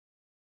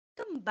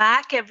Welcome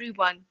back,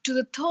 everyone, to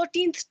the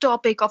 13th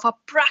topic of our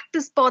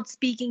Practice Pod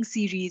Speaking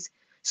series.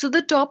 So,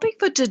 the topic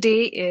for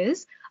today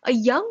is a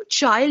young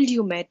child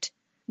you met.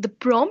 The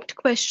prompt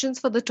questions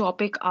for the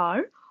topic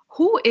are: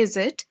 who is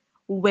it?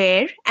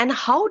 Where and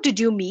how did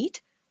you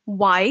meet?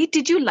 Why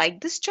did you like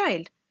this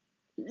child?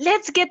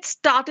 Let's get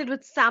started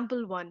with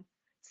sample one.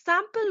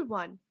 Sample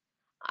one.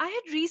 I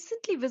had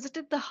recently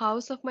visited the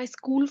house of my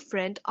school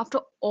friend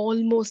after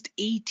almost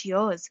 8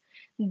 years.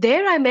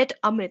 There I met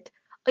Amit,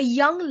 a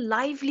young,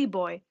 lively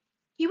boy.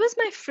 He was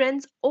my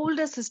friend's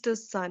older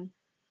sister's son.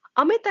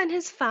 Amit and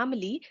his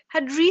family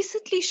had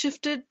recently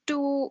shifted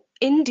to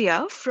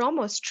India from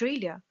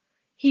Australia.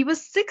 He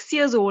was 6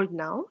 years old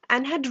now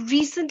and had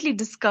recently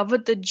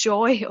discovered the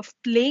joy of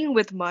playing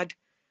with mud.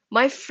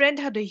 My friend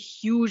had a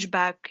huge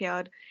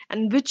backyard,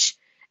 and which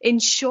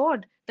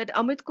ensured that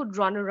Amit could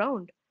run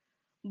around.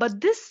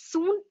 But this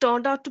soon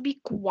turned out to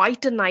be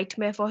quite a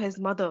nightmare for his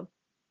mother.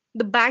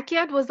 The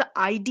backyard was the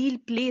ideal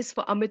place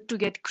for Amit to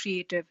get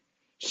creative.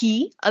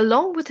 He,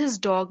 along with his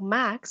dog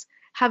Max,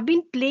 have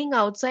been playing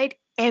outside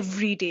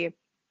every day.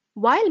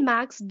 While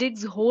Max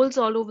digs holes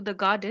all over the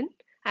garden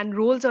and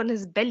rolls on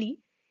his belly,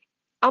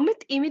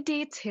 Amit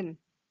imitates him.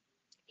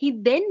 He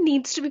then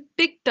needs to be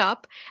picked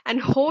up and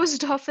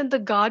hosed off in the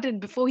garden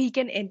before he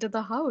can enter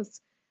the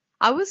house.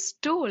 I was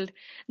told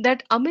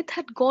that Amit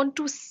had gone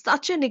to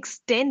such an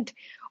extent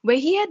where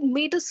he had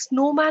made a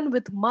snowman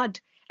with mud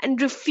and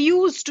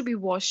refused to be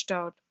washed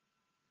out.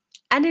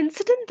 An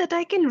incident that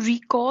I can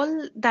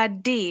recall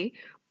that day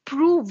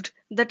proved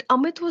that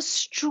Amit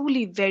was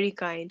truly very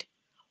kind.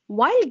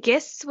 While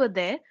guests were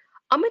there,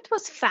 Amit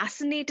was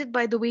fascinated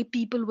by the way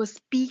people were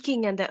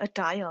speaking and their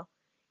attire.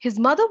 His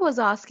mother was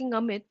asking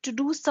Amit to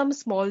do some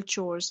small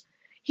chores.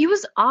 He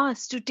was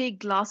asked to take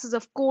glasses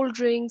of cold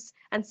drinks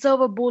and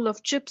serve a bowl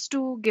of chips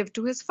to give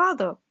to his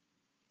father.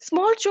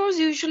 Small chores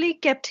usually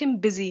kept him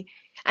busy,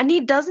 and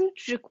he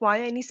doesn't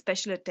require any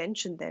special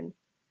attention then.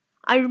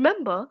 I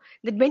remember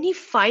that when he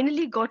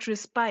finally got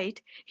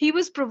respite, he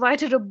was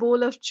provided a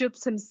bowl of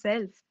chips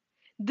himself.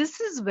 This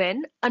is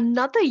when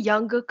another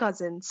younger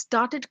cousin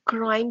started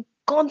crying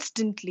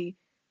constantly.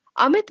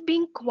 Amit,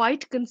 being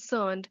quite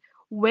concerned,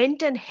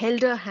 went and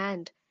held her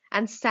hand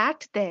and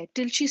sat there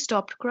till she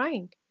stopped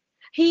crying.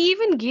 He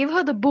even gave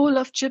her the bowl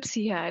of chips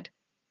he had.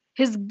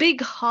 His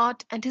big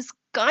heart and his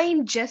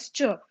kind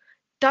gesture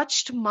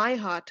touched my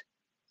heart.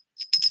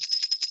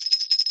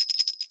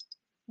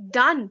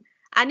 Done.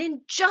 And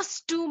in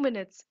just 2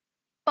 minutes,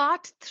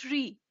 part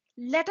 3.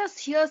 Let us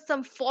hear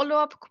some follow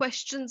up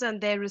questions and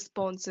their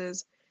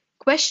responses.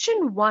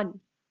 Question 1.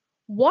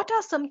 What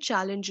are some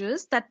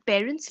challenges that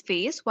parents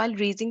face while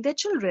raising their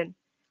children?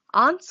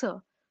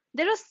 Answer.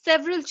 There are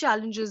several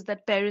challenges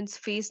that parents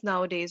face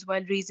nowadays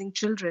while raising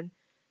children.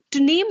 To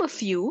name a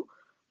few: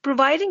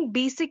 providing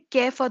basic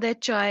care for their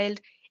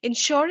child,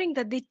 ensuring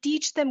that they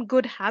teach them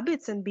good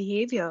habits and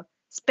behavior,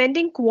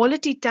 spending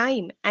quality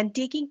time, and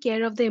taking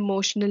care of their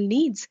emotional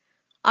needs.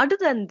 Other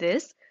than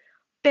this,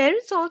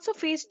 parents also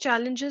face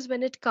challenges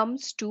when it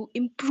comes to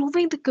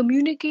improving the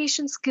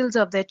communication skills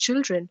of their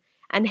children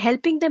and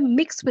helping them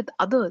mix with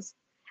others.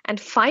 And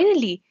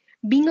finally,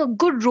 being a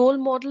good role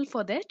model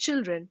for their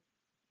children.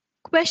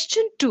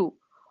 Question 2.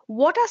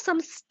 What are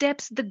some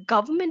steps the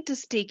government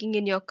is taking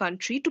in your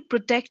country to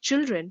protect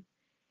children?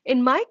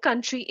 In my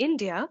country,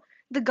 India,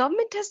 the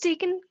government has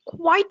taken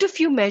quite a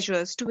few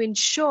measures to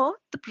ensure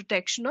the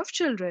protection of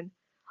children.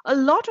 A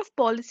lot of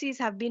policies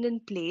have been in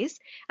place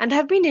and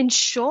have been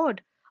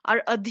ensured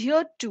are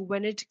adhered to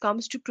when it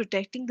comes to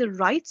protecting the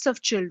rights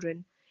of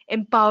children,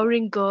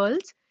 empowering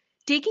girls,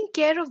 taking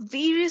care of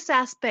various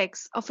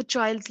aspects of a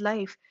child's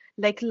life,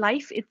 like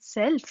life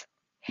itself,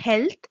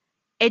 health,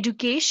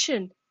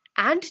 education,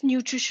 and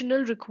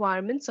nutritional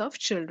requirements of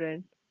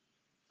children.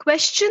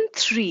 Question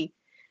 3.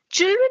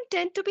 Children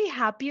tend to be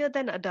happier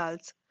than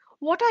adults.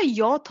 What are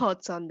your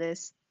thoughts on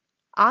this?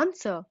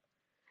 Answer.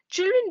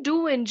 Children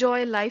do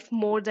enjoy life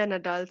more than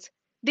adults.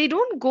 They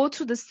don't go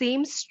through the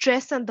same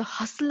stress and the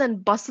hustle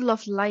and bustle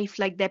of life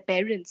like their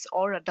parents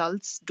or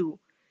adults do.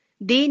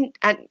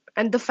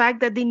 And the fact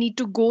that they need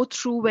to go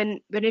through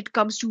when it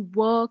comes to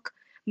work,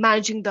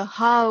 managing the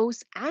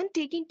house, and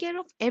taking care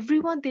of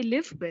everyone they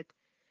live with.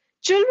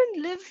 Children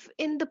live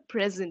in the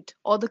present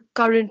or the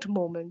current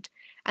moment,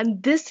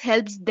 and this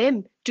helps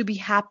them to be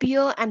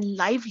happier and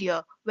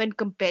livelier when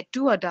compared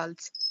to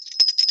adults.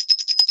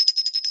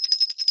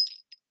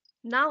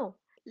 Now,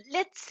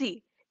 let's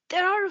see.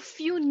 There are a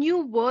few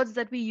new words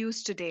that we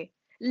use today.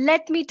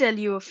 Let me tell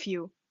you a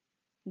few.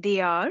 They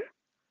are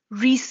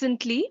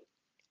recently,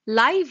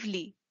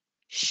 lively,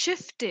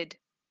 shifted,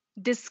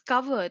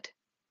 discovered,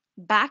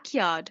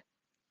 backyard,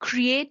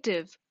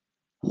 creative,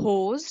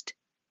 hosed,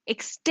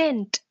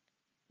 extent,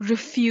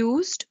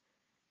 refused,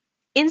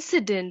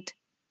 incident,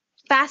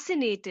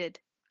 fascinated,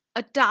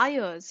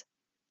 attires,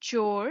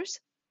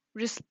 chores,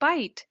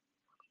 respite,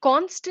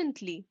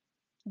 constantly,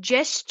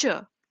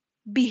 gesture,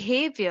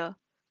 behavior,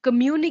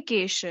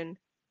 communication,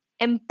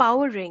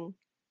 empowering,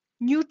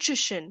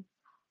 nutrition,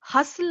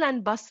 hustle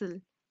and bustle,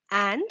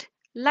 and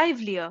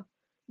livelier.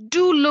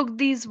 Do look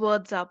these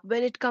words up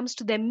when it comes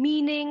to their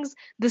meanings,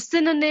 the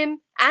synonym,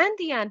 and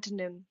the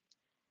antonym.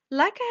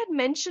 Like I had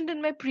mentioned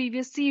in my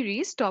previous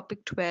series,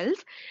 topic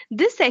 12,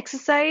 this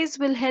exercise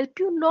will help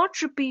you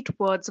not repeat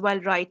words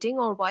while writing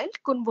or while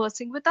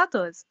conversing with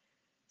others.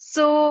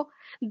 So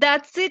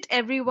that's it,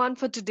 everyone,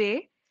 for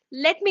today.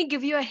 Let me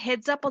give you a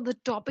heads up on the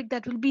topic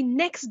that will be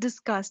next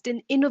discussed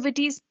in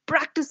Innoviti's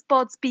Practice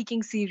Pod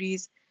Speaking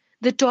series.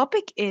 The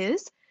topic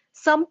is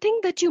something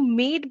that you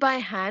made by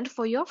hand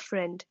for your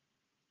friend.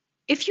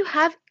 If you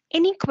have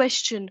any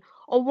question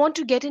or want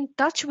to get in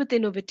touch with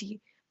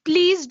Innovity,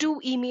 please do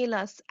email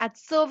us at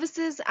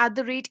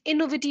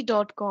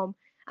services@innovity.com.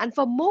 And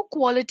for more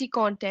quality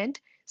content,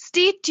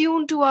 stay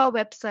tuned to our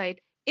website,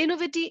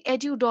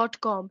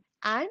 innovatyedu.com,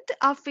 and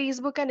our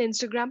Facebook and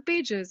Instagram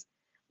pages.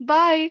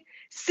 Bye.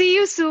 See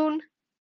you soon.